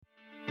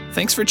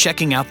Thanks for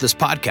checking out this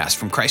podcast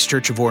from Christ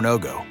Church of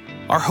Oronogo.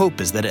 Our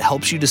hope is that it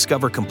helps you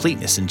discover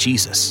completeness in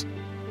Jesus.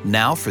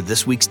 Now for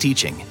this week's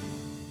teaching.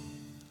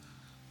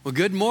 Well,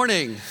 good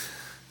morning.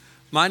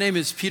 My name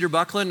is Peter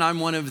Buckland. I'm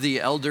one of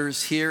the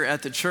elders here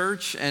at the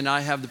church, and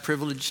I have the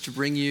privilege to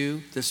bring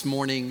you this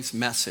morning's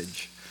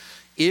message.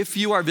 If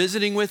you are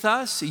visiting with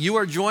us, you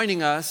are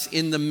joining us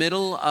in the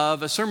middle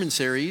of a sermon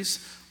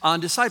series on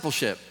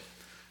discipleship,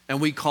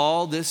 and we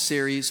call this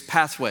series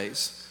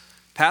Pathways.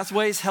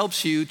 Pathways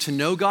helps you to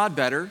know God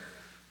better,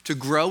 to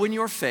grow in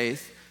your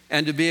faith,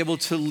 and to be able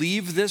to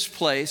leave this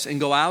place and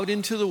go out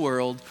into the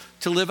world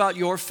to live out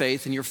your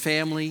faith in your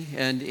family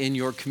and in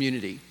your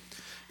community.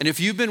 And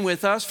if you've been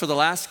with us for the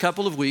last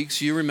couple of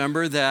weeks, you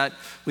remember that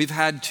we've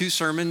had two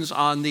sermons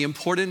on the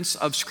importance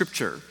of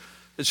Scripture.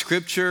 The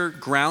Scripture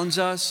grounds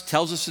us,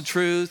 tells us the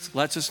truth,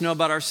 lets us know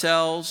about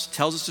ourselves,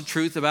 tells us the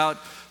truth about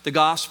the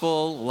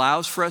gospel,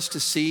 allows for us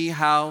to see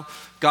how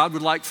God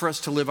would like for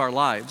us to live our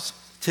lives.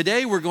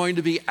 Today, we're going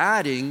to be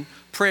adding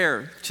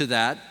prayer to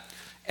that.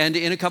 And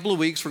in a couple of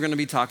weeks, we're going to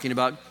be talking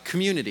about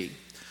community.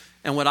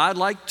 And what I'd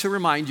like to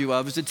remind you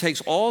of is it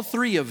takes all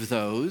three of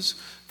those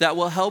that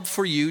will help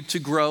for you to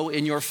grow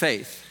in your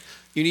faith.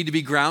 You need to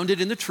be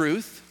grounded in the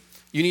truth.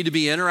 You need to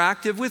be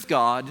interactive with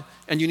God.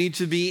 And you need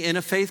to be in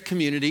a faith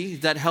community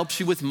that helps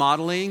you with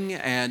modeling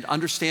and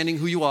understanding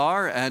who you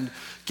are and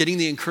getting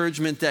the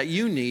encouragement that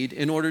you need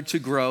in order to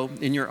grow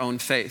in your own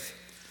faith.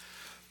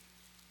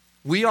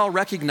 We all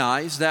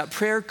recognize that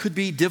prayer could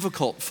be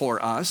difficult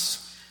for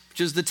us,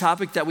 which is the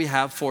topic that we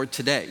have for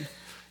today.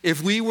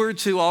 If we were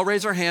to all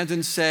raise our hands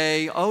and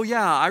say, oh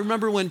yeah, I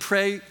remember when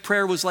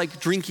prayer was like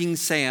drinking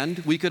sand,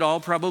 we could all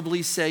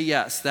probably say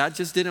yes. That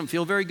just didn't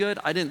feel very good.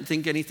 I didn't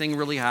think anything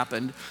really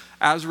happened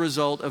as a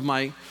result of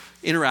my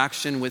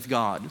interaction with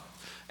God.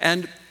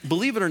 And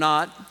believe it or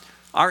not,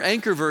 our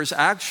anchor verse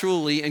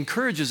actually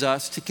encourages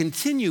us to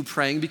continue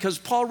praying because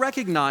Paul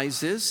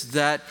recognizes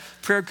that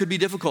prayer could be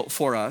difficult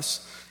for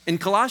us. In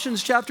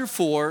Colossians chapter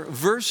 4,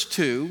 verse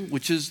 2,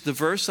 which is the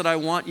verse that I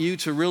want you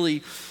to really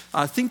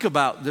think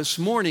about this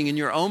morning in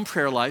your own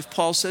prayer life,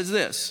 Paul says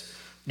this: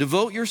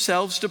 devote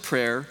yourselves to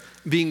prayer,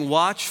 being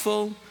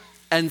watchful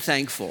and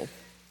thankful.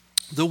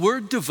 The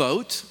word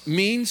devote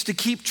means to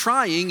keep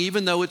trying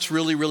even though it's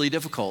really, really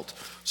difficult.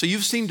 So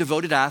you've seen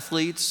devoted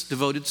athletes,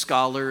 devoted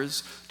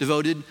scholars,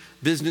 devoted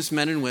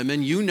businessmen and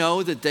women. You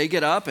know that they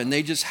get up and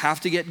they just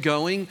have to get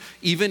going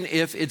even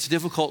if it's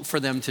difficult for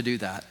them to do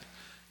that.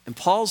 And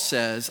Paul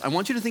says, I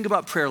want you to think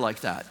about prayer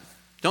like that.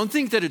 Don't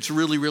think that it's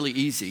really, really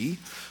easy.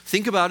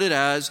 Think about it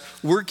as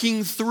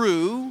working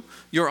through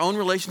your own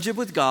relationship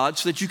with God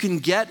so that you can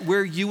get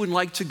where you would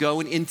like to go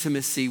in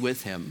intimacy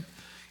with Him.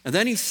 And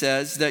then he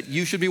says that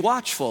you should be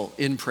watchful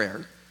in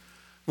prayer.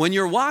 When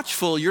you're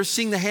watchful, you're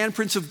seeing the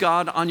handprints of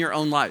God on your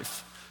own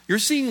life. You're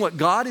seeing what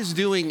God is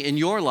doing in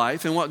your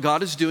life and what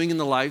God is doing in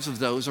the lives of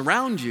those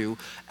around you,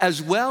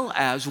 as well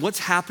as what's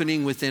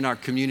happening within our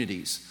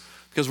communities.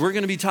 Because we're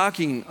going to be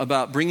talking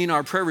about bringing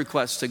our prayer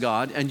requests to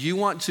God, and you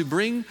want to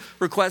bring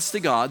requests to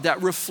God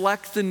that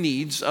reflect the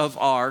needs of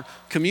our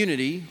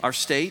community, our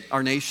state,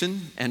 our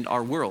nation, and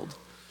our world.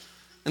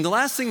 And the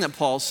last thing that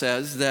Paul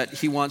says that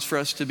he wants for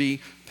us to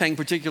be paying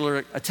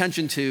particular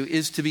attention to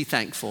is to be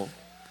thankful,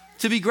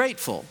 to be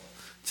grateful,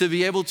 to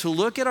be able to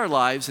look at our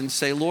lives and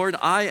say, Lord,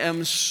 I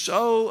am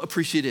so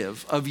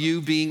appreciative of you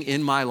being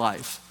in my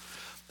life.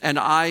 And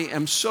I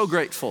am so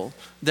grateful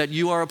that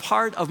you are a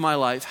part of my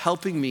life,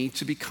 helping me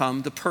to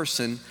become the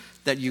person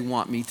that you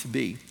want me to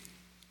be.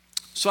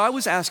 So I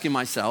was asking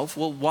myself,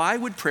 well, why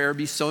would prayer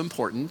be so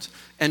important?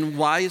 And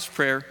why is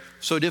prayer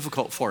so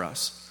difficult for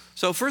us?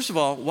 So first of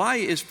all, why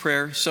is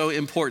prayer so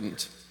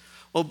important?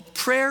 Well,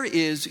 prayer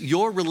is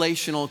your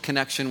relational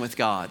connection with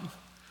God.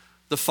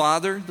 The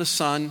Father, the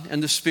Son,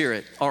 and the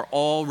Spirit are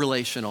all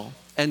relational,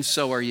 and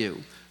so are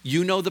you.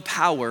 You know the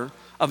power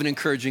of an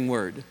encouraging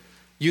word.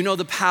 You know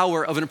the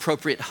power of an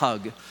appropriate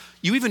hug.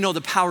 You even know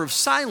the power of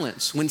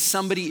silence when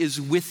somebody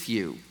is with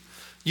you.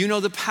 You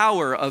know the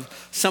power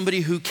of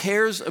somebody who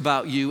cares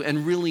about you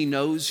and really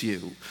knows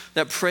you.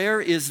 That prayer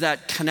is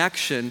that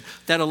connection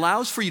that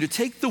allows for you to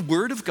take the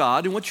word of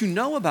God and what you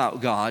know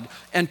about God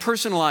and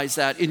personalize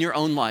that in your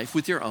own life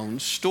with your own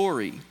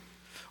story.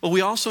 Well,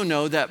 we also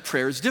know that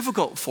prayer is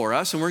difficult for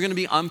us, and we're going to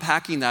be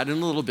unpacking that in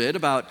a little bit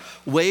about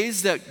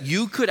ways that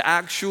you could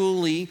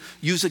actually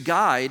use a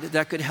guide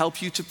that could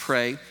help you to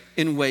pray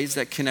in ways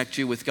that connect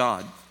you with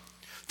God.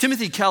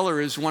 Timothy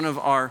Keller is one of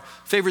our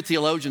favorite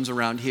theologians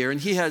around here,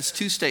 and he has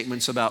two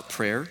statements about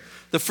prayer.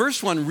 The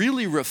first one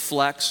really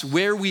reflects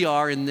where we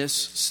are in this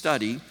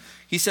study.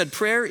 He said,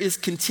 prayer is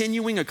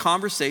continuing a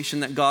conversation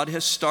that God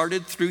has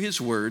started through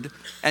His Word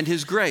and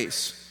His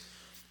grace,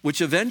 which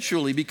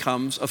eventually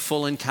becomes a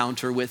full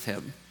encounter with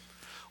Him.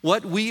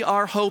 What we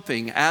are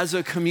hoping as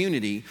a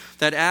community,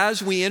 that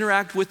as we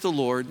interact with the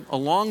Lord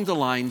along the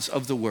lines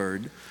of the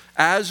Word,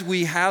 as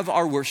we have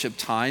our worship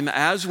time,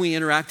 as we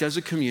interact as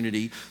a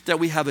community, that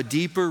we have a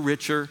deeper,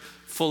 richer,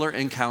 fuller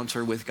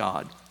encounter with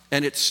God.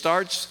 And it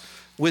starts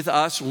with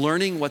us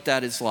learning what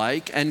that is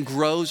like and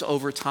grows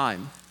over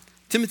time.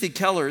 Timothy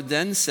Keller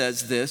then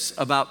says this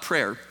about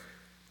prayer.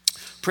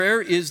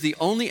 Prayer is the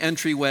only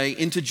entryway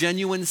into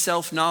genuine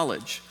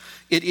self-knowledge.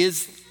 It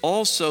is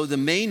also the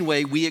main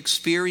way we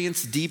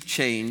experience deep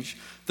change,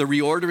 the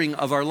reordering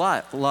of our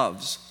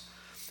loves.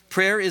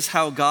 Prayer is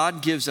how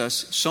God gives us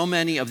so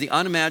many of the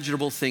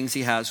unimaginable things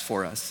he has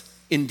for us.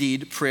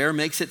 Indeed, prayer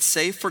makes it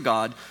safe for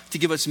God to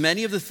give us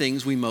many of the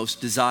things we most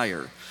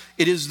desire.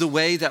 It is the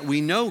way that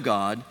we know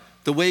God,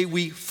 the way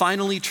we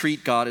finally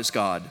treat God as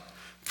God.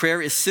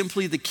 Prayer is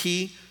simply the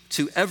key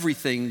to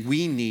everything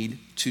we need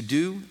to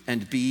do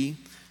and be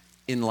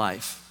in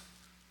life.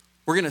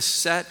 We're going to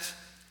set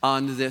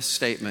on this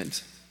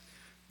statement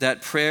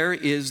that prayer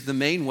is the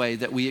main way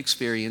that we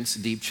experience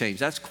deep change.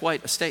 That's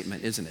quite a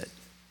statement, isn't it?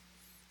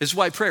 This is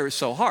why prayer is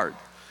so hard.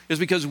 It's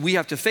because we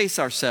have to face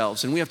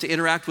ourselves and we have to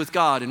interact with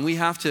God and we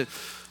have to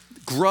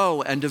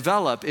grow and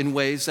develop in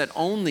ways that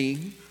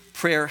only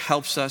prayer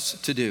helps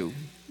us to do.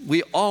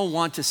 We all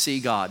want to see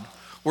God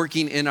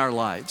working in our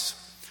lives.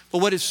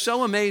 But what is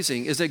so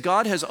amazing is that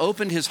God has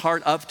opened his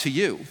heart up to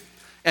you.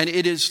 And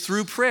it is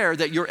through prayer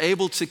that you're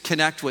able to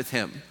connect with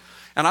him.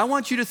 And I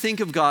want you to think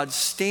of God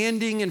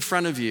standing in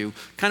front of you,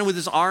 kind of with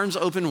his arms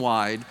open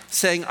wide,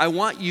 saying, I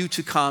want you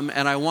to come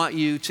and I want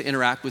you to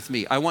interact with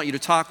me. I want you to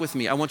talk with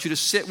me. I want you to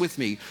sit with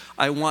me.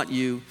 I want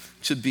you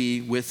to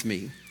be with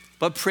me.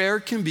 But prayer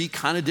can be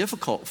kind of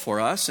difficult for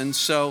us. And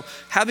so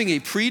having a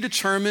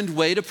predetermined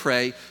way to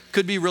pray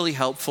could be really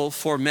helpful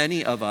for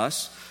many of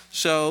us.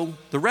 So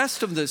the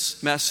rest of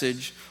this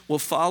message will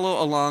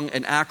follow along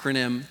an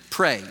acronym,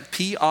 PRAY,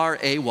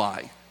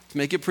 P-R-A-Y. To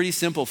make it pretty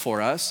simple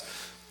for us,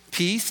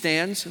 P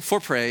stands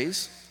for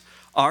praise,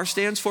 R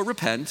stands for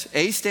repent,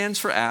 A stands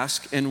for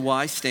ask, and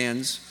Y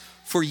stands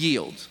for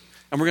yield.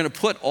 And we're going to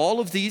put all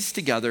of these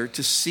together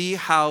to see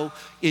how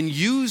in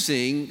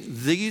using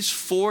these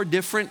 4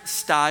 different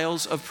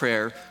styles of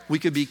prayer, we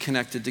could be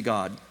connected to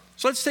God.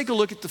 So let's take a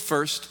look at the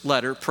first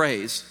letter,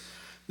 praise.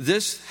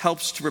 This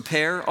helps to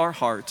prepare our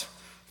heart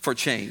for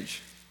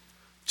change.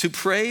 To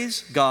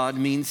praise God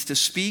means to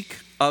speak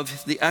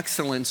of the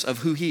excellence of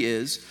who he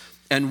is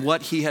and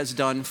what he has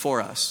done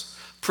for us.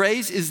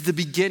 Praise is the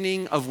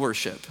beginning of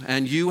worship,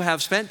 and you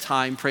have spent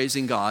time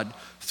praising God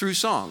through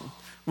song.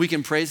 We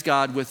can praise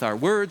God with our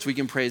words, we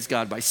can praise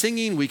God by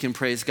singing, we can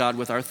praise God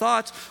with our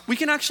thoughts. We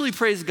can actually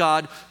praise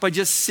God by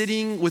just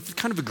sitting with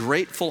kind of a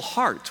grateful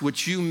heart,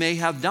 which you may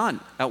have done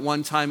at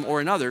one time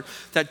or another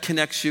that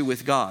connects you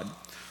with God.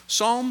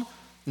 Psalm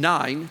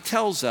 9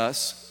 tells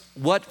us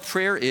what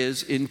prayer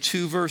is in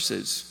 2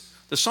 verses.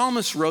 The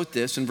psalmist wrote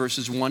this in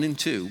verses 1 and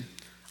 2.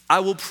 I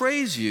will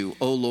praise you,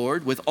 O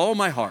Lord, with all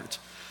my heart.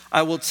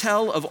 I will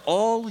tell of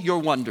all your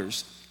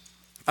wonders.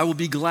 I will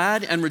be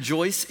glad and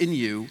rejoice in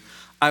you.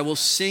 I will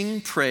sing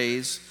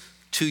praise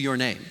to your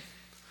name.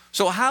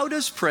 So how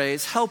does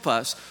praise help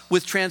us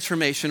with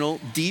transformational,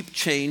 deep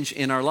change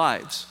in our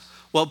lives?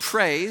 Well,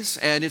 praise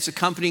and its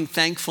accompanying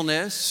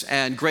thankfulness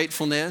and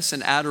gratefulness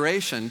and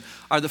adoration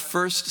are the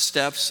first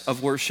steps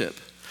of worship.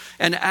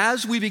 And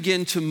as we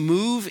begin to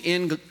move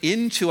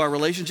into our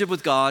relationship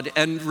with God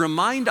and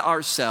remind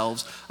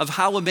ourselves of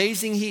how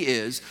amazing he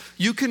is,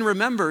 you can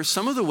remember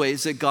some of the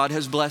ways that God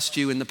has blessed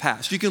you in the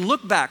past. You can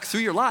look back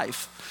through your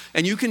life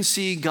and you can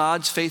see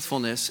God's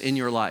faithfulness in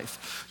your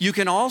life. You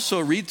can also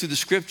read through the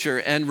scripture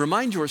and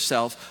remind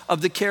yourself of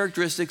the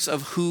characteristics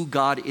of who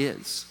God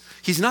is.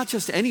 He's not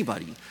just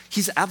anybody.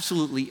 He's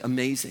absolutely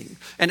amazing.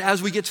 And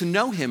as we get to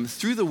know him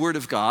through the word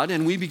of God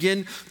and we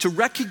begin to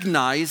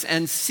recognize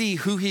and see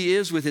who he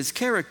is with his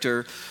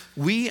character,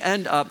 we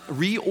end up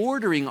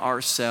reordering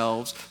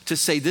ourselves to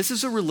say, this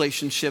is a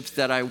relationship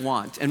that I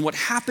want. And what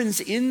happens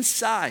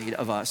inside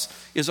of us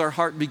is our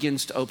heart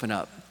begins to open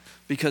up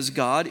because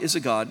God is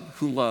a God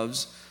who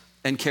loves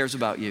and cares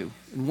about you.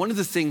 And one of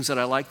the things that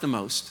I like the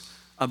most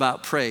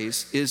about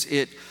praise is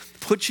it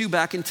puts you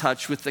back in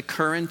touch with the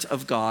current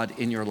of God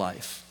in your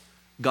life.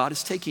 God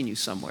is taking you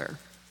somewhere.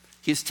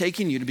 He is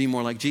taking you to be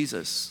more like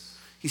Jesus.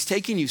 He's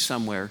taking you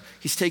somewhere.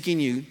 He's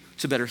taking you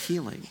to better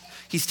healing.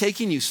 He's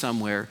taking you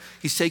somewhere.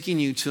 He's taking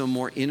you to a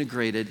more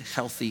integrated,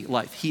 healthy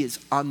life. He is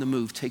on the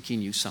move,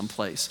 taking you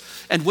someplace.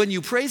 And when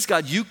you praise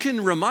God, you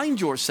can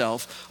remind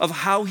yourself of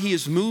how he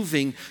is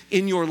moving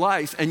in your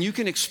life, and you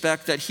can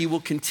expect that he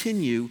will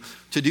continue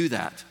to do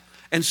that.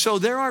 And so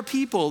there are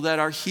people that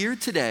are here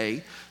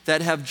today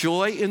that have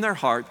joy in their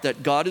heart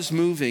that God is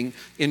moving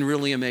in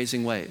really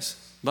amazing ways.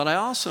 But I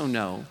also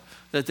know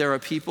that there are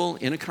people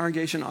in a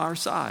congregation our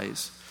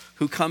size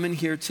who come in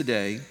here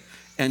today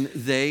and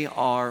they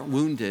are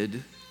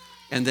wounded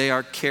and they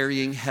are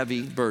carrying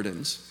heavy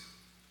burdens.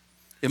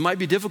 It might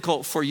be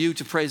difficult for you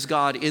to praise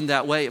God in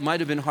that way. It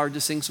might have been hard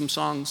to sing some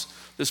songs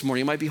this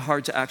morning. It might be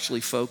hard to actually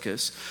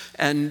focus.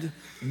 And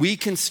we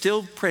can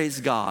still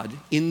praise God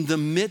in the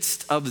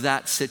midst of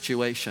that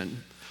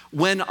situation.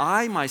 When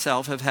I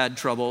myself have had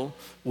trouble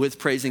with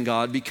praising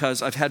God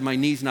because I've had my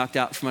knees knocked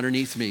out from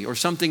underneath me, or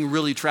something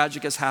really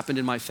tragic has happened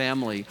in my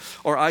family,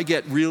 or I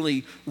get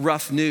really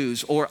rough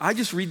news, or I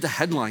just read the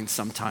headlines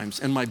sometimes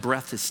and my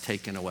breath is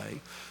taken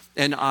away.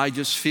 And I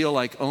just feel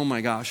like, oh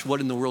my gosh, what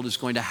in the world is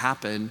going to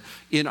happen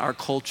in our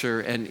culture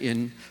and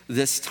in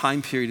this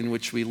time period in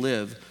which we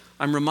live?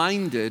 I'm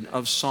reminded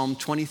of Psalm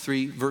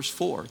 23, verse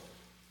 4,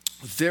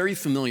 a very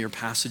familiar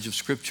passage of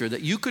scripture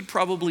that you could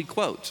probably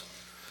quote.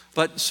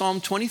 But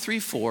Psalm 23,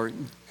 4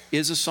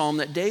 is a psalm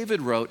that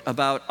David wrote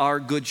about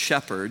our good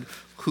shepherd,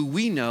 who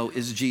we know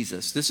is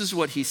Jesus. This is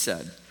what he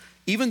said: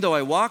 "Even though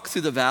I walk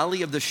through the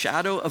valley of the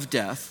shadow of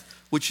death,"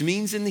 which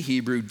means in the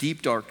Hebrew,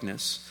 deep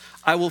darkness,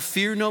 "I will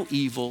fear no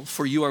evil,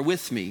 for you are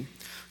with me.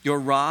 Your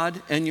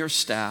rod and your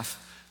staff,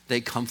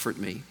 they comfort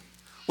me."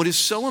 What is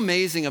so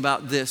amazing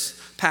about this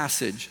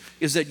passage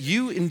is that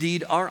you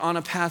indeed are on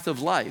a path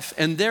of life.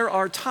 And there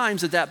are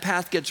times that that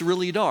path gets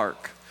really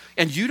dark.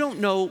 And you don't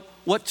know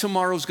what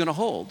tomorrow's going to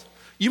hold.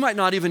 You might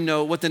not even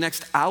know what the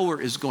next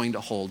hour is going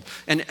to hold.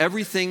 And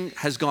everything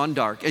has gone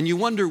dark. And you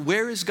wonder,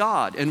 where is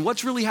God? And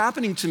what's really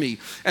happening to me?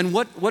 And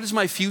what is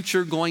my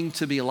future going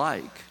to be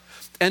like?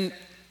 And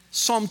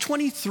Psalm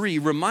 23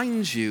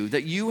 reminds you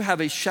that you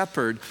have a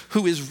shepherd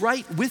who is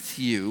right with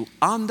you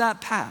on that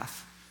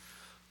path.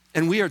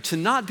 And we are to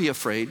not be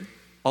afraid,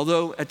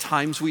 although at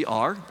times we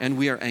are, and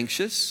we are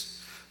anxious,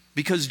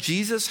 because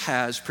Jesus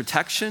has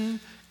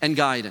protection and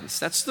guidance.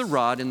 That's the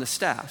rod and the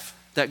staff.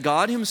 That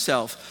God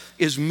himself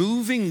is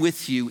moving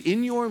with you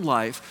in your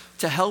life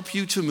to help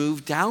you to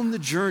move down the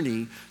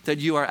journey that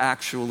you are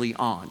actually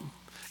on.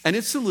 And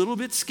it's a little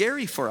bit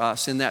scary for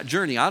us in that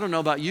journey. I don't know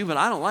about you, but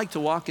I don't like to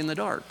walk in the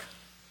dark.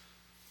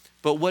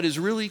 But what is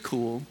really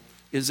cool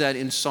is that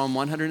in Psalm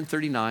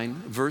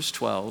 139, verse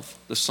 12,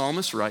 the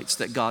psalmist writes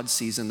that God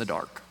sees in the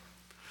dark.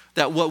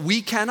 That what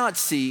we cannot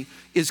see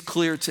is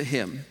clear to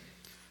him.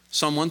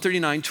 Psalm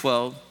 139,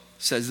 12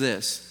 says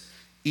this: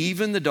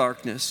 "Even the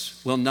darkness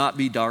will not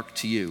be dark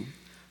to you.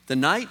 The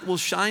night will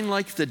shine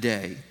like the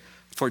day,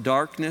 for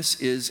darkness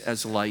is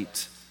as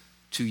light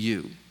to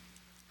you."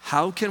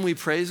 How can we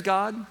praise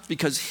God?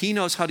 Because he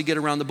knows how to get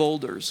around the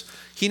boulders.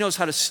 He knows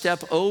how to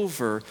step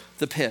over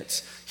the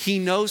pits. He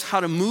knows how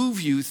to move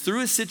you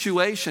through a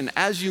situation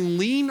as you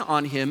lean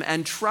on him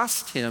and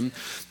trust him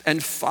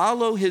and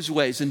follow his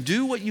ways and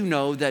do what you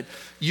know that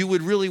you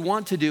would really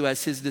want to do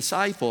as his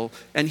disciple,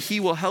 and he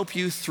will help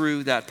you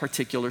through that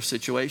particular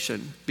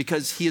situation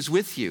because he is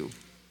with you.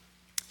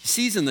 He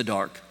sees in the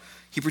dark.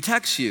 He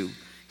protects you.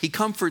 He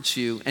comforts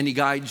you, and he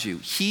guides you.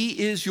 He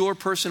is your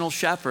personal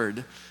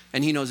shepherd,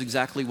 and he knows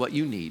exactly what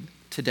you need.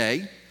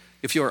 Today,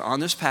 if you're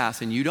on this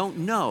path and you don't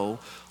know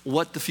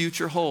what the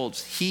future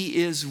holds, he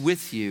is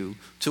with you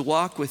to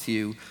walk with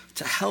you,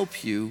 to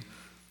help you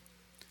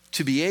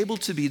to be able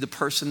to be the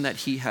person that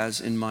he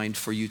has in mind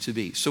for you to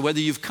be. So whether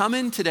you've come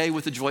in today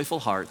with a joyful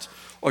heart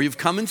or you've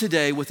come in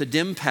today with a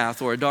dim path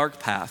or a dark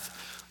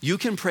path, you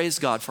can praise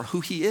God for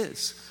who he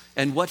is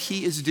and what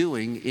he is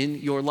doing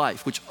in your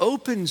life, which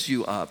opens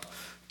you up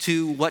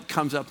to what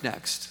comes up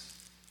next.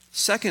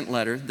 Second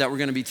letter that we're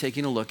going to be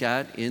taking a look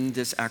at in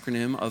this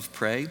acronym of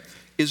pray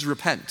is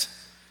repent.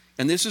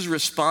 And this is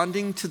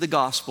responding to the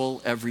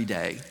gospel every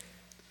day.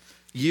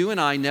 You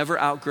and I never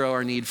outgrow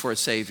our need for a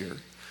Savior.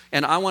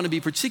 And I want to be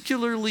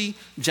particularly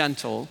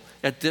gentle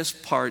at this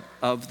part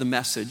of the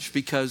message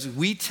because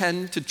we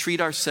tend to treat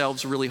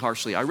ourselves really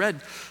harshly. I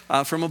read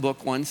from a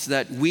book once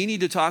that we need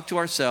to talk to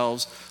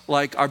ourselves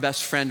like our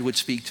best friend would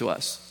speak to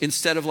us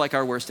instead of like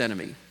our worst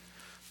enemy.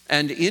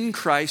 And in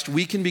Christ,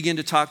 we can begin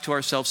to talk to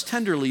ourselves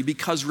tenderly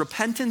because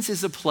repentance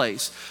is a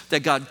place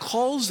that God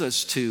calls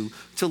us to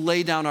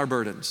lay down our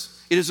burdens.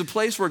 It is a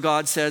place where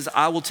God says,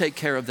 I will take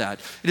care of that.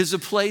 It is a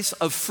place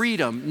of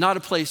freedom, not a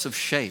place of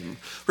shame.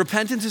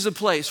 Repentance is a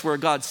place where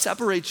God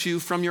separates you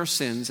from your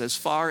sins as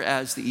far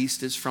as the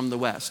east is from the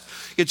west.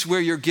 It's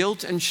where your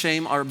guilt and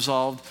shame are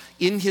absolved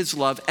in his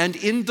love and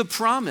in the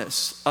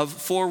promise of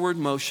forward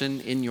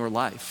motion in your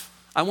life.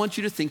 I want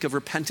you to think of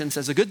repentance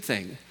as a good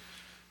thing,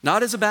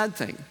 not as a bad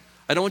thing.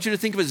 I don't want you to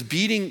think of it as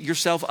beating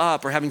yourself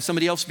up or having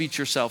somebody else beat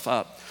yourself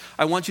up.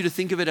 I want you to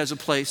think of it as a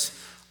place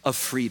of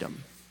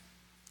freedom.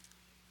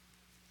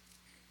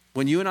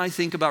 When you and I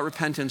think about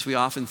repentance, we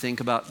often think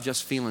about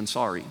just feeling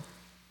sorry,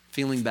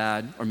 feeling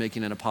bad, or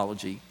making an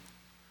apology.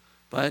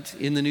 But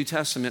in the New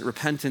Testament,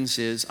 repentance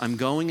is I'm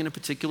going in a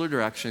particular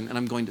direction and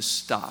I'm going to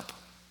stop.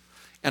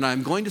 And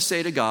I'm going to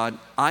say to God,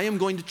 I am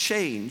going to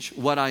change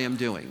what I am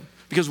doing.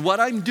 Because what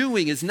I'm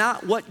doing is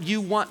not what you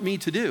want me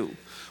to do.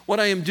 What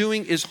I am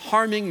doing is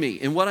harming me,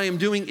 and what I am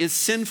doing is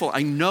sinful.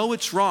 I know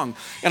it's wrong,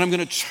 and I'm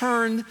going to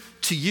turn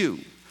to you.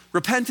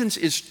 Repentance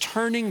is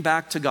turning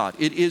back to God.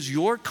 It is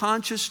your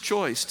conscious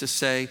choice to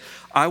say,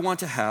 I want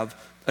to have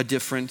a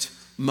different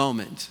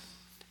moment.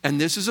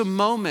 And this is a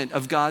moment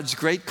of God's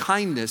great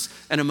kindness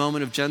and a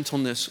moment of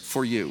gentleness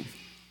for you.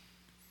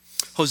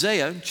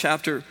 Hosea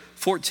chapter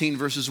 14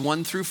 verses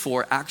 1 through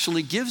 4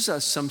 actually gives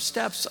us some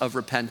steps of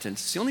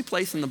repentance. It's the only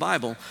place in the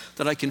Bible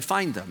that I can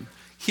find them.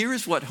 Here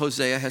is what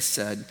Hosea has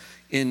said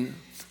in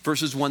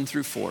verses 1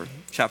 through 4,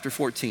 chapter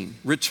 14.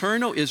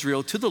 Return, O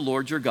Israel, to the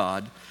Lord your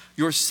God.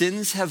 Your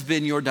sins have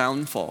been your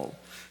downfall.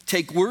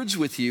 Take words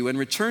with you and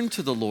return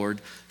to the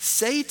Lord.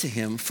 Say to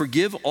him,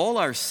 forgive all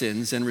our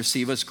sins and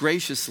receive us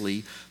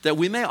graciously, that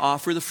we may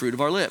offer the fruit of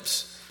our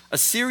lips.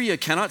 Assyria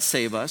cannot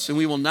save us, and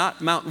we will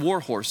not mount war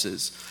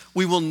horses.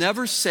 We will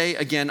never say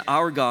again,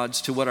 our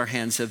gods, to what our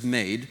hands have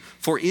made,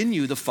 for in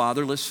you the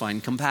fatherless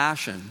find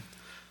compassion.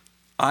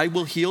 I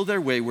will heal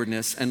their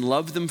waywardness and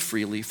love them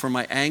freely, for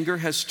my anger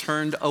has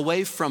turned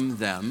away from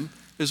them,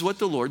 is what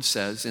the Lord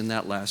says in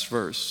that last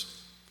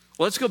verse.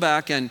 Well, let's go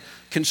back and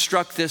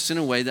construct this in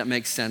a way that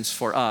makes sense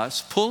for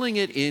us, pulling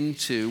it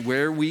into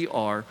where we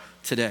are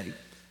today.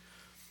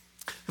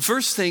 The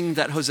first thing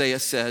that Hosea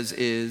says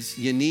is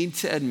you need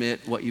to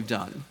admit what you've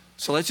done.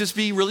 So let's just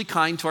be really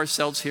kind to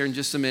ourselves here in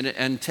just a minute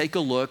and take a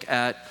look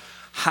at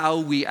how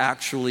we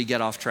actually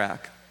get off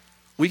track.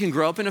 We can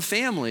grow up in a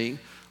family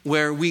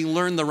where we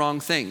learn the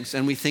wrong things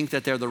and we think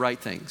that they're the right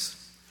things.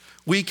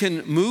 We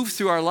can move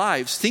through our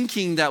lives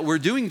thinking that we're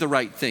doing the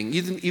right thing,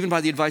 even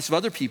by the advice of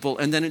other people,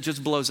 and then it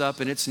just blows up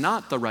and it's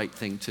not the right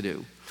thing to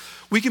do.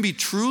 We can be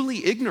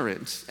truly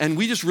ignorant and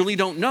we just really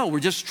don't know. We're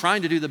just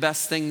trying to do the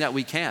best thing that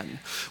we can.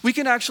 We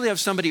can actually have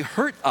somebody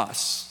hurt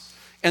us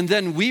and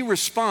then we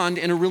respond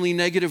in a really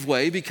negative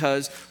way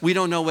because we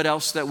don't know what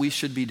else that we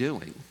should be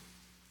doing.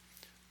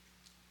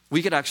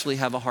 We could actually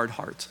have a hard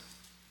heart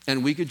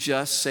and we could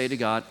just say to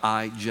God,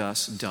 I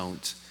just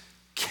don't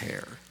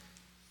care.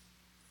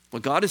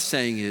 What God is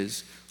saying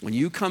is, when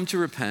you come to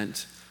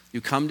repent,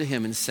 you come to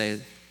him and say,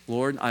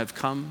 Lord, I've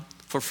come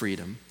for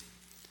freedom.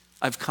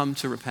 I've come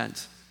to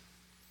repent.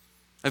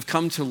 I've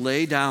come to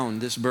lay down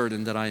this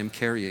burden that I am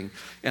carrying,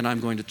 and I'm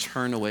going to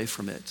turn away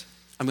from it.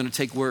 I'm going to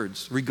take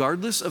words.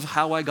 Regardless of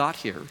how I got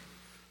here,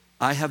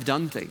 I have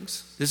done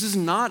things. This is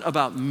not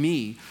about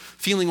me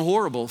feeling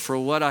horrible for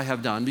what I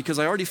have done, because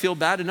I already feel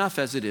bad enough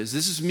as it is.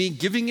 This is me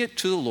giving it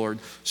to the Lord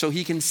so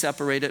he can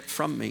separate it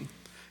from me.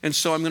 And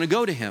so I'm going to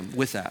go to him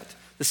with that.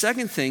 The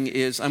second thing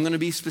is I'm going to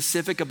be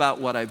specific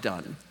about what I've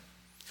done.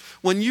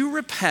 When you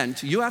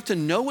repent, you have to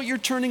know what you're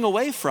turning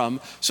away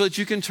from so that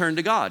you can turn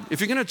to God.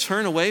 If you're going to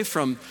turn away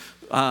from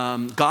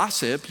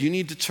gossip, you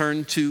need to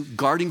turn to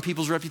guarding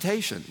people's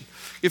reputation.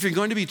 If you're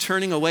going to be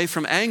turning away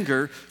from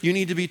anger, you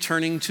need to be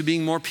turning to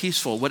being more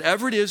peaceful.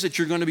 Whatever it is that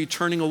you're going to be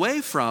turning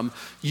away from,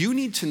 you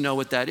need to know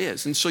what that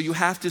is. And so you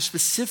have to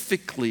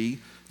specifically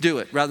do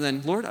it rather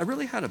than, Lord, I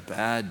really had a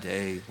bad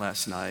day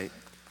last night.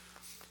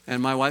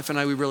 And my wife and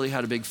I, we really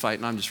had a big fight,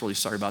 and I'm just really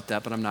sorry about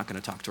that, but I'm not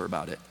going to talk to her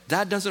about it.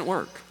 That doesn't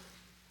work.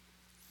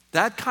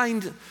 That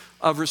kind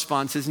of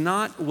response is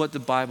not what the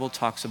Bible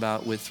talks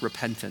about with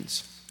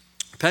repentance.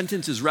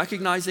 Repentance is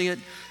recognizing it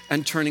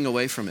and turning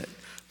away from it.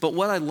 But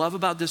what I love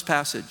about this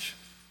passage,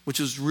 which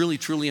was really,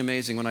 truly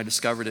amazing when I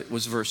discovered it,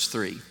 was verse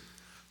 3.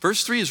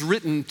 Verse 3 is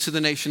written to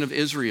the nation of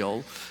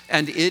Israel,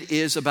 and it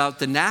is about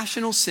the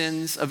national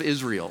sins of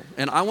Israel.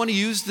 And I want to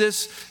use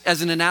this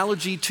as an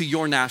analogy to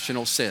your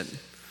national sin.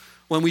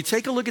 When we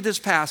take a look at this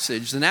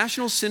passage, the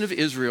national sin of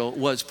Israel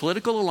was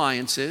political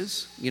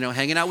alliances,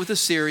 hanging out with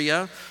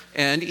Assyria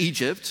and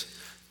Egypt,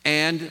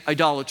 and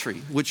idolatry,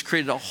 which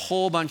created a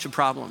whole bunch of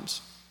problems.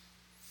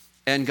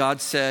 And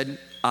God said,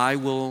 I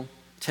will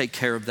take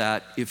care of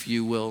that if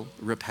you will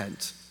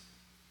repent.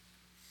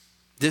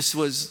 This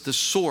was the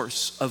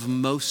source of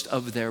most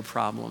of their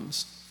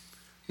problems.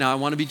 Now, I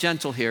want to be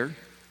gentle here.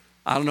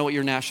 I don't know what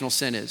your national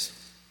sin is.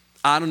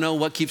 I don't know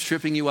what keeps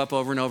tripping you up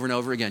over and over and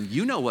over again.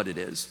 You know what it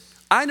is.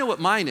 I know what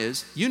mine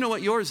is. You know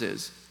what yours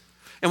is.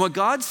 And what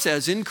God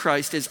says in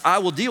Christ is, I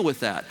will deal with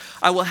that.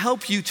 I will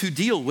help you to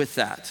deal with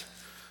that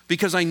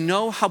because I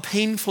know how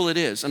painful it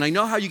is. And I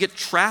know how you get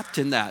trapped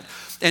in that.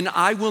 And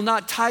I will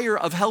not tire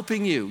of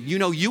helping you.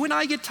 You and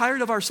I get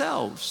tired of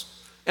ourselves.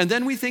 And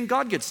then we think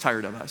God gets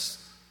tired of us.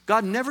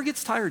 God never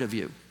gets tired of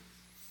you.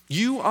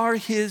 You are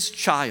his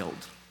child.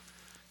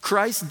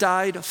 Christ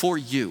died for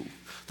you.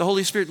 The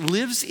Holy Spirit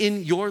lives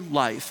in your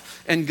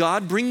life, and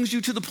God brings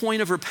you to the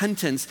point of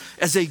repentance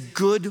as a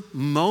good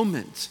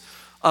moment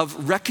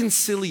of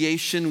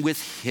reconciliation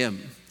with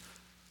him.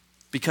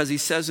 Because he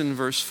says in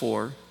verse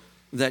 4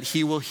 that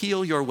he will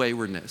heal your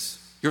waywardness,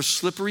 your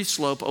slippery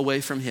slope away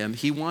from him.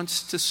 He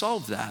wants to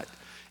solve that,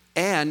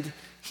 and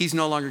he's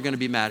no longer going to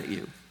be mad at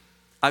you.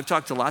 I've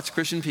talked to lots of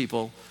Christian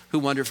people who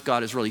wonder if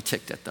God is really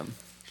ticked at them.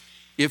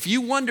 If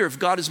you wonder if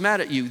God is mad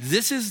at you,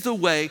 this is the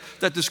way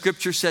that the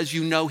scripture says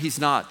you know he's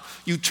not.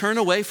 You turn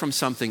away from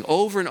something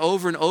over and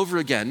over and over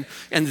again,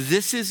 and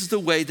this is the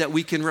way that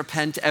we can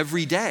repent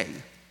every day.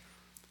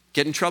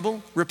 Get in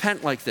trouble?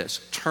 Repent like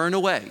this. Turn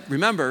away.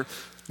 Remember,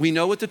 we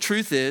know what the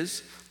truth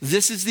is.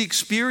 This is the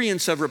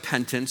experience of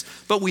repentance,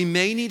 but we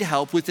may need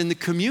help within the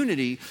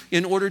community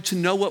in order to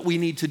know what we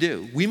need to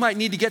do. We might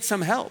need to get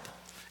some help.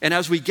 And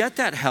as we get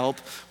that help,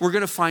 we're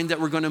going to find that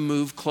we're going to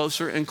move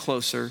closer and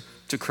closer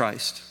to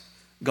Christ.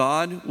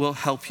 God will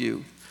help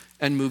you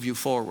and move you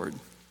forward.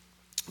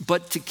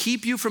 But to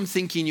keep you from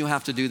thinking you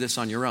have to do this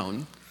on your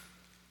own,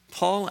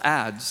 Paul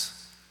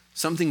adds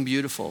something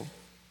beautiful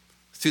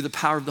through the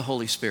power of the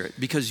Holy Spirit,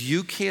 because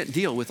you can't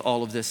deal with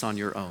all of this on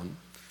your own.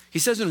 He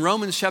says in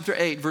Romans chapter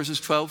 8,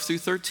 verses 12 through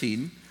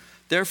 13,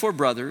 therefore,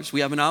 brothers, we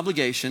have an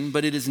obligation,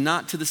 but it is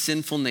not to the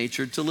sinful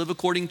nature to live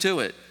according to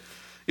it.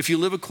 If you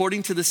live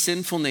according to the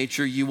sinful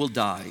nature, you will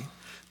die.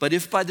 But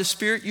if by the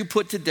Spirit you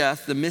put to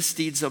death the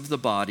misdeeds of the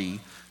body,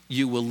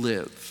 you will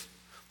live.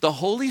 The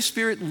Holy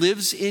Spirit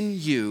lives in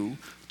you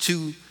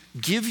to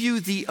give you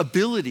the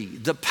ability,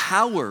 the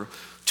power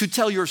to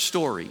tell your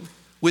story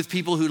with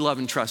people who love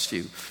and trust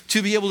you,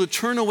 to be able to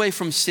turn away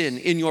from sin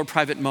in your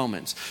private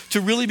moments,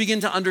 to really begin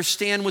to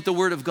understand what the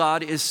Word of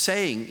God is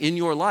saying in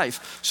your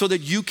life so that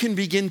you can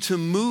begin to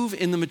move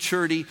in the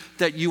maturity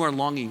that you are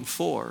longing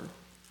for.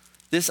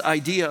 This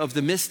idea of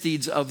the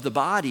misdeeds of the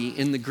body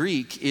in the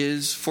Greek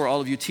is, for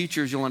all of you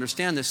teachers, you'll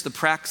understand this, the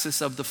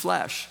praxis of the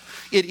flesh.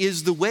 It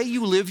is the way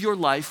you live your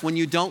life when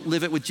you don't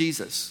live it with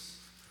Jesus.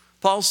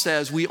 Paul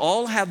says we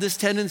all have this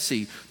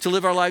tendency to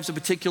live our lives a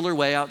particular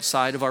way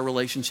outside of our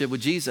relationship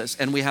with Jesus,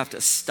 and we have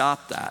to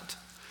stop that.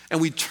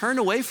 And we turn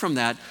away from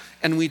that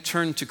and we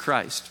turn to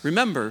Christ.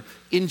 Remember,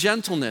 in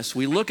gentleness,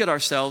 we look at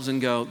ourselves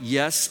and go,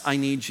 yes, I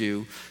need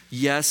you.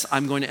 Yes,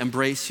 I'm going to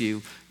embrace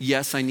you.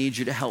 Yes, I need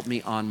you to help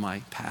me on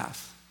my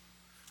path.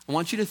 I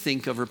want you to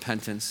think of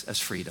repentance as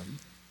freedom.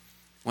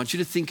 I want you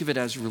to think of it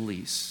as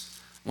release.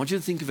 I want you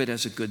to think of it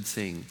as a good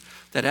thing.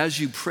 That as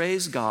you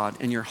praise God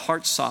and your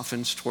heart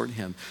softens toward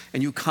him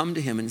and you come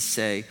to him and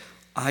say,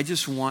 I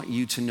just want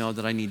you to know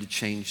that I need to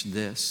change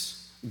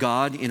this.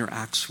 God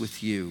interacts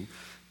with you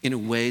in a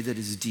way that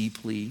is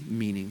deeply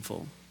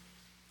meaningful.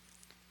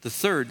 The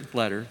third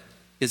letter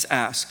is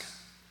ask,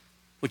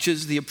 which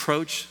is the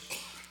approach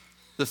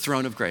the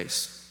throne of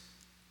grace.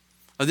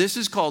 Now, this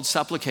is called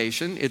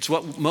supplication. It's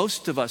what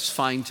most of us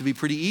find to be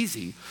pretty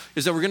easy,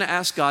 is that we're going to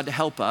ask God to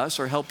help us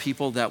or help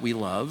people that we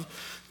love.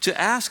 To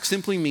ask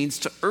simply means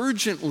to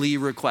urgently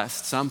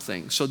request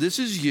something. So this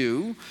is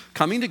you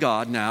coming to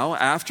God now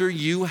after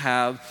you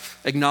have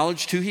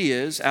acknowledged who he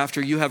is,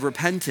 after you have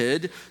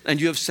repented, and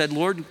you have said,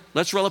 Lord,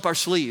 let's roll up our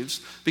sleeves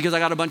because I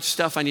got a bunch of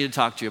stuff I need to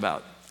talk to you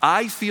about.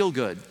 I feel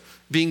good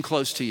being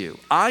close to you.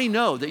 I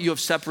know that you have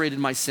separated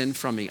my sin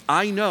from me.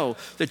 I know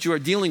that you are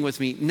dealing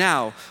with me.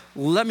 Now,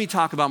 let me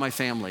talk about my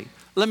family.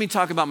 Let me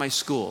talk about my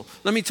school.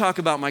 Let me talk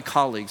about my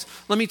colleagues.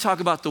 Let me talk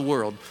about the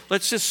world.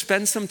 Let's just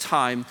spend some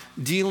time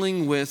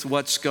dealing with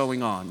what's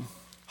going on.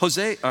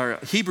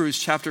 Hebrews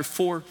chapter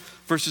 4,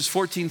 verses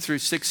 14 through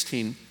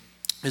 16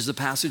 is the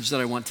passage that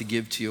I want to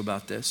give to you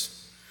about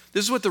this.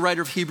 This is what the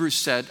writer of Hebrews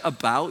said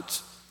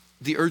about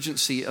the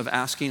urgency of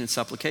asking and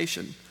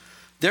supplication.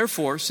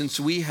 Therefore, since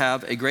we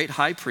have a great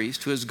high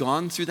priest who has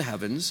gone through the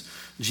heavens,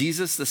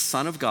 Jesus, the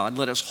Son of God,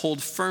 let us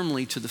hold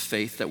firmly to the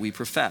faith that we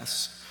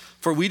profess.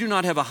 For we do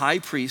not have a high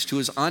priest who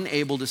is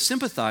unable to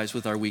sympathize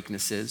with our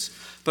weaknesses,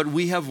 but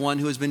we have one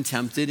who has been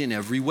tempted in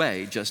every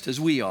way, just as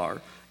we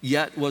are,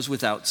 yet was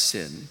without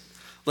sin.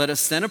 Let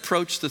us then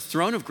approach the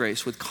throne of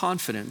grace with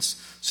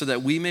confidence so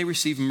that we may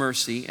receive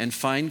mercy and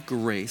find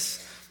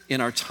grace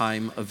in our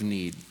time of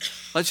need.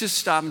 Let's just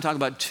stop and talk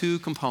about two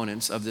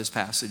components of this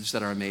passage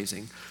that are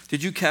amazing.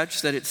 Did you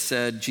catch that it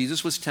said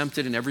Jesus was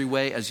tempted in every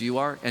way as you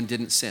are and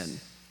didn't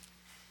sin?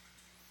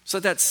 So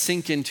let that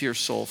sink into your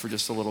soul for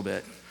just a little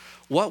bit.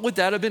 What would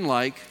that have been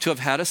like to have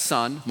had a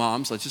son,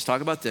 moms, let's just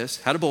talk about this,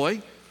 had a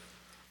boy,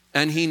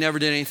 and he never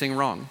did anything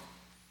wrong?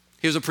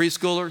 He was a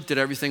preschooler, did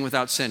everything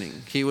without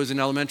sinning. He was in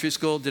elementary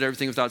school, did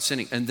everything without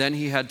sinning. And then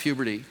he had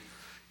puberty,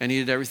 and he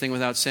did everything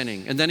without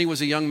sinning. And then he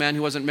was a young man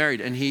who wasn't married,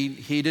 and he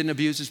didn't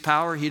abuse his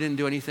power, he didn't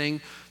do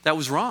anything that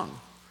was wrong.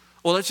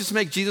 Well, let's just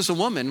make Jesus a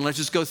woman, and let's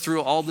just go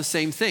through all the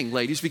same thing,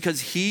 ladies, because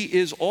he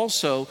is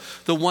also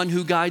the one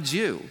who guides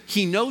you.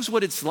 He knows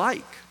what it's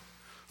like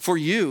for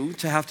you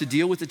to have to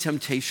deal with the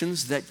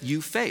temptations that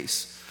you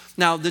face.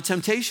 Now, the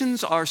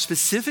temptations are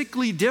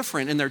specifically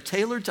different and they're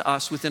tailored to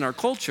us within our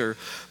culture,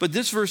 but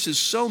this verse is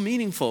so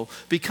meaningful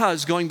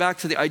because going back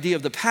to the idea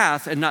of the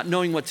path and not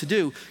knowing what to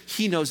do,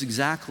 he knows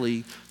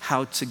exactly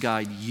how to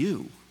guide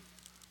you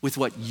with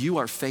what you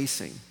are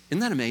facing.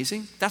 Isn't that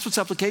amazing? That's what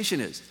supplication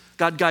is.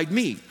 God, guide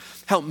me.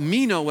 Help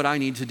me know what I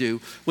need to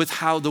do with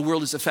how the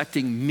world is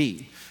affecting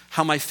me,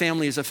 how my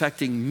family is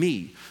affecting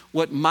me,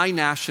 what my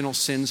national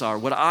sins are,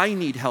 what I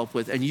need help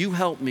with, and you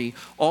help me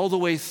all the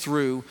way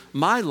through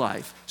my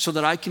life so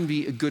that I can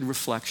be a good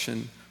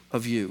reflection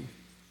of you.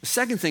 The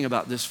second thing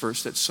about this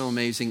verse that's so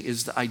amazing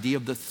is the idea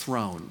of the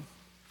throne.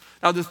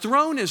 Now, the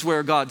throne is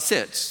where God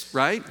sits,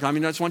 right? I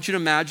mean, I just want you to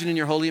imagine in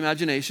your holy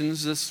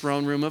imaginations this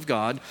throne room of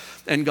God,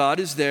 and God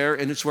is there,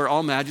 and it's where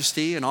all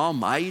majesty and all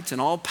might and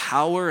all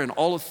power and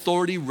all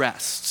authority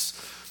rests.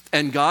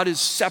 And God is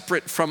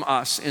separate from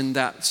us in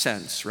that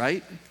sense,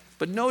 right?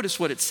 But notice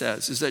what it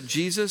says is that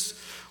Jesus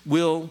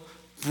will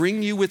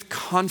bring you with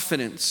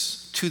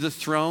confidence to the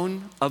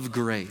throne of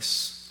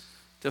grace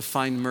to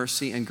find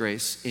mercy and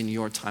grace in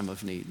your time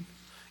of need.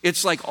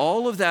 It's like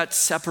all of that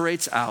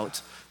separates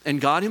out,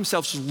 and God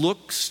himself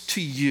looks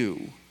to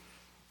you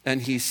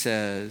and he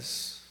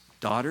says,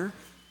 daughter,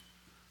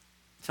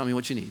 tell me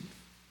what you need.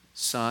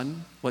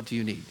 Son, what do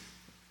you need?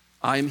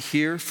 I am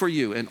here for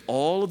you, and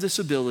all of this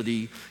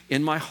ability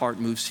in my heart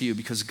moves to you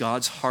because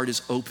God's heart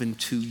is open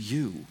to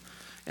you.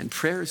 And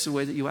prayer is the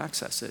way that you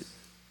access it.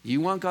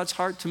 You want God's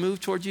heart to move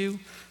toward you?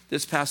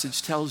 This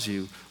passage tells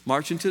you,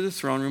 march into the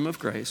throne room of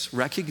grace,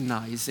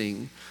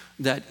 recognizing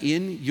that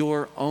in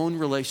your own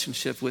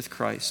relationship with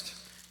Christ,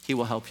 he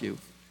will help you.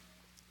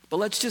 But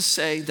let's just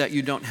say that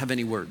you don't have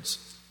any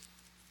words.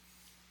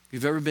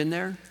 You've ever been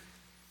there?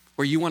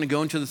 where you want to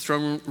go into the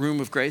throne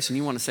room of grace and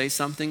you want to say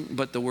something,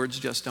 but the words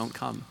just don't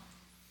come?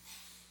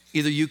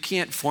 Either you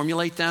can't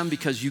formulate them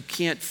because you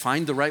can't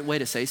find the right way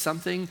to say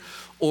something,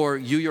 or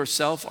you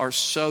yourself are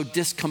so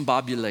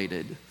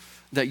discombobulated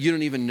that you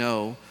don't even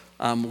know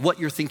what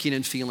you're thinking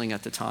and feeling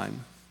at the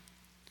time.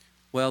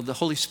 Well, the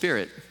Holy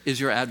Spirit is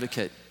your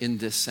advocate in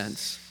this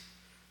sense.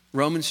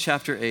 Romans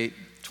chapter 8,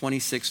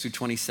 26 through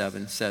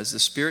 27 says, the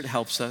Spirit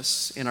helps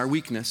us in our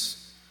weakness.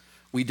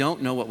 We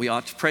don't know what we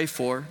ought to pray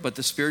for, but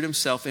the Spirit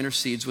himself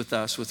intercedes with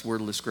us with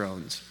wordless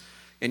groans.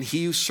 And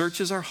he who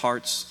searches our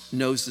hearts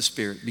knows the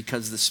Spirit,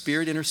 because the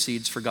Spirit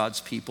intercedes for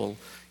God's people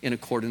in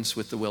accordance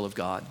with the will of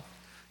God.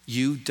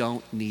 You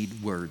don't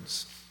need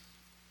words.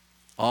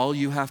 All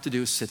you have to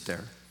do is sit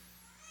there.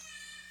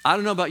 I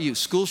don't know about you,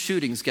 school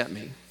shootings get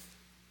me.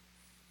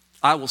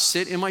 I will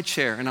sit in my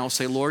chair and I will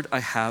say, Lord, I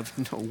have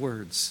no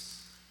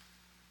words.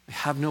 I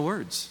have no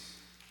words.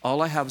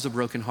 All I have is a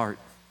broken heart.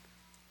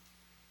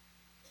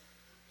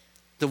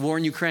 The war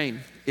in Ukraine,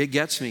 it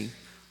gets me.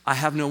 I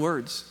have no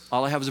words.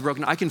 All I have is a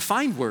broken heart. I can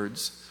find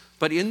words,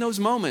 but in those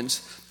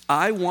moments,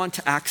 I want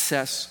to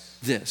access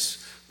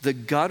this, the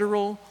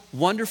guttural,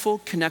 wonderful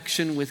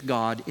connection with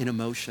God in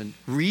emotion.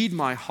 Read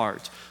my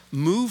heart.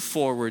 Move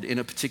forward in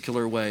a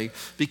particular way,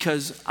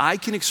 because I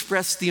can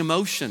express the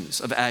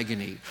emotions of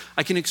agony.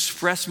 I can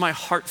express my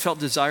heartfelt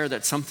desire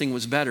that something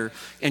was better,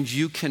 and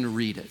you can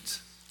read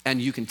it.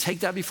 And you can take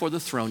that before the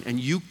throne, and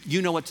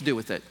you know what to do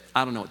with it.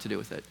 I don't know what to do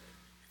with it.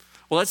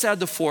 Well, let's add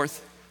the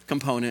fourth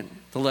component,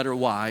 the letter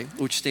Y,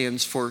 which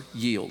stands for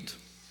yield.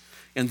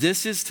 And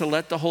this is to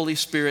let the Holy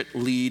Spirit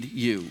lead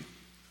you.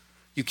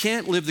 You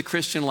can't live the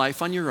Christian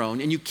life on your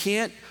own, and you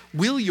can't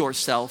will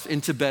yourself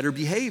into better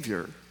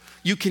behavior.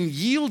 You can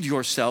yield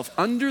yourself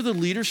under the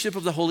leadership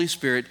of the Holy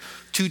Spirit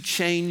to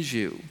change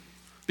you.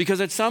 Because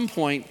at some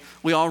point,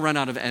 we all run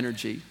out of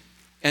energy.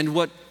 And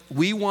what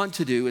we want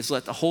to do is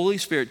let the Holy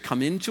Spirit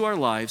come into our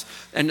lives,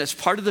 and as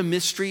part of the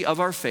mystery of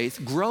our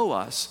faith, grow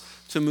us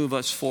to move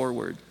us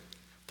forward.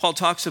 Paul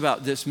talks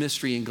about this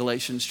mystery in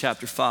Galatians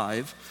chapter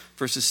 5,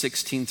 verses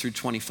 16 through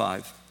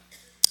 25.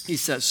 He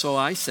says, so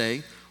I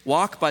say,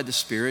 walk by the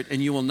Spirit,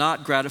 and you will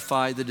not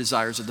gratify the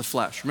desires of the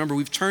flesh. Remember,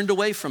 we've turned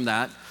away from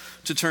that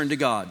to turn to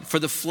God. For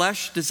the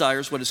flesh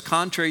desires what is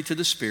contrary to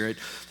the Spirit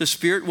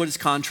what is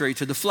contrary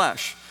to the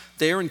flesh.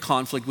 They are in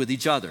conflict with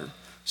each other,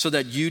 so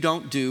that you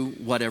don't do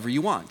whatever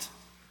you want.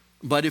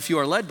 But if you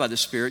are led by the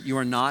Spirit, you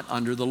are not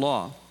under the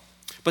law.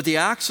 But the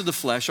acts of the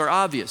flesh are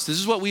obvious. This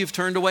is what we have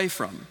turned away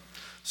from: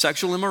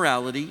 sexual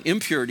immorality,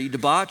 impurity,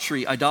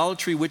 debauchery,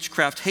 idolatry,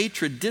 witchcraft,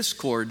 hatred,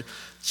 discord,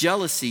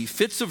 jealousy,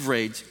 fits of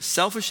rage,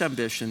 selfish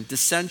ambition,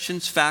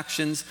 dissensions,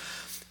 factions,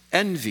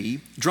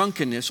 envy,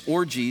 drunkenness,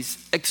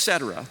 orgies,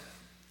 etc.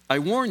 I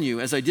warn you,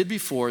 as I did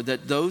before,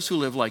 that those who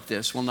live like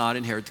this will not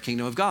inherit the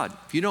kingdom of God.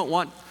 If you don't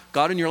want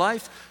God in your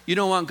life, you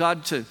don't want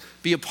God to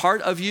be a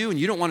part of you, and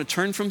you don't want to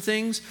turn from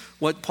things,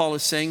 what Paul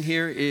is saying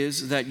here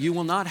is that you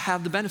will not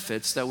have the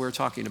benefits that we're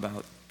talking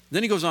about.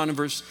 Then he goes on in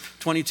verse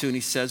 22 and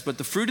he says, but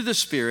the fruit of the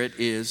Spirit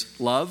is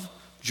love,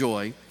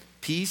 joy,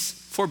 peace,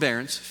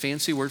 forbearance,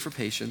 fancy word for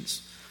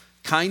patience,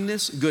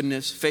 kindness,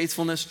 goodness,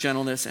 faithfulness,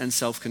 gentleness, and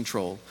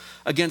self-control.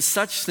 Against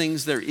such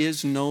things there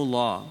is no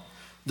law.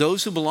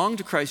 Those who belong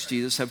to Christ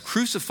Jesus have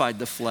crucified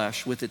the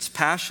flesh with its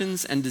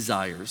passions and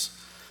desires.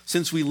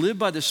 Since we live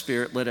by the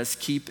Spirit, let us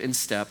keep in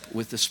step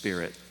with the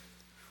Spirit.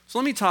 So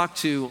let me talk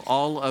to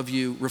all of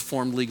you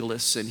Reformed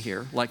legalists in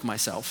here, like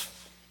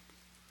myself.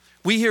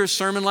 We hear a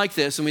sermon like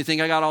this and we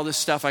think, I got all this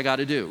stuff I got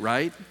to do,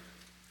 right?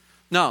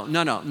 No.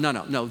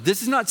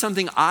 This is not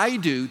something I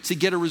do to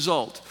get a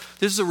result.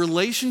 This is a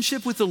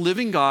relationship with the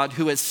living God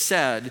who has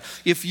said,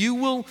 if you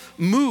will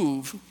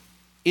move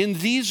in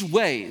these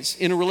ways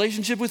in a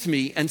relationship with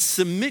me and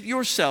submit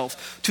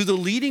yourself to the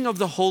leading of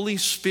the Holy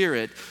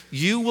Spirit,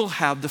 you will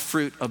have the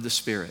fruit of the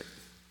Spirit.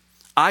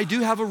 I do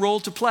have a role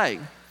to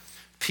play.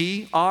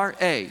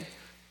 P-R-A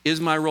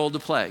is my role to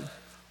play.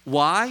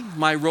 Why?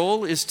 My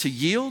role is to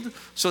yield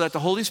so that the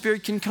Holy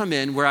Spirit can come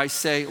in where I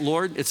say,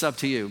 Lord, it's up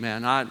to you,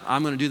 man.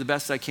 I'm going to do the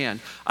best I can.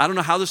 I don't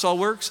know how this all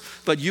works,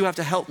 but you have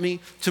to help me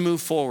to move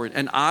forward,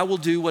 and I will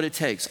do what it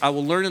takes. I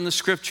will learn in the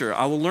scripture.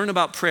 I will learn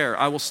about prayer.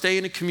 I will stay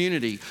in a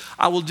community.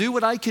 I will do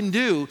what I can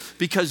do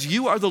because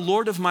you are the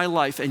Lord of my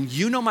life, and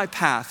you know my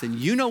path, and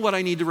you know what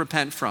I need to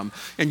repent from,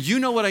 and you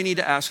know what I need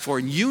to ask for,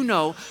 and you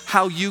know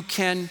how you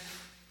can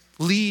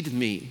lead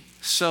me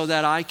so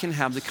that I can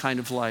have the kind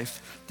of life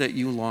that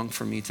you long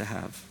for me to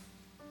have.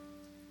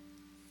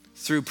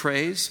 Through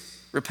praise,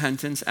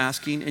 repentance,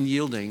 asking, and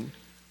yielding,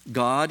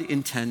 God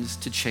intends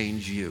to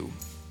change you.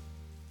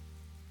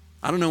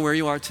 I don't know where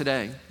you are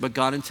today, but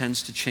God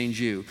intends to change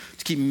you,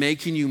 to keep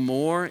making you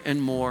more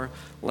and more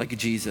like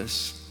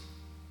Jesus.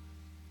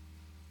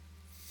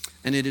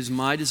 And it is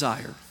my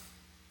desire,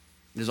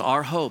 it is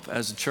our hope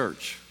as a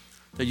church,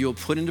 that you will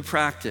put into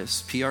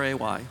practice,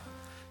 P-R-A-Y,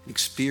 and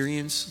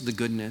experience the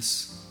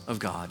goodness of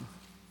God.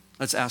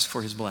 Let's ask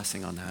for his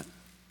blessing on that.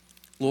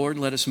 Lord,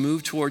 let us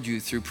move toward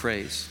you through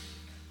praise,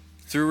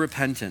 through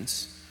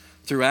repentance,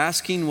 through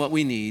asking what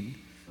we need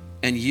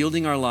and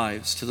yielding our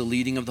lives to the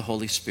leading of the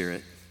Holy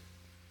Spirit.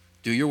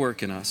 Do your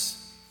work in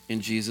us.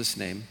 In Jesus'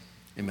 name,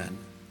 amen.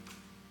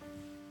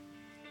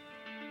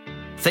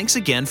 Thanks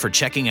again for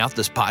checking out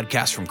this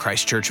podcast from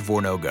Christ Church of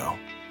Oronogo.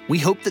 We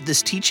hope that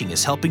this teaching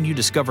is helping you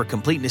discover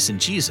completeness in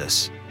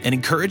Jesus and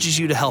encourages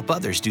you to help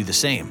others do the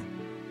same.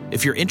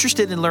 If you're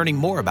interested in learning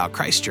more about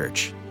Christ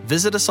Church,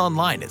 visit us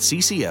online at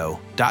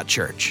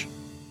cco.church.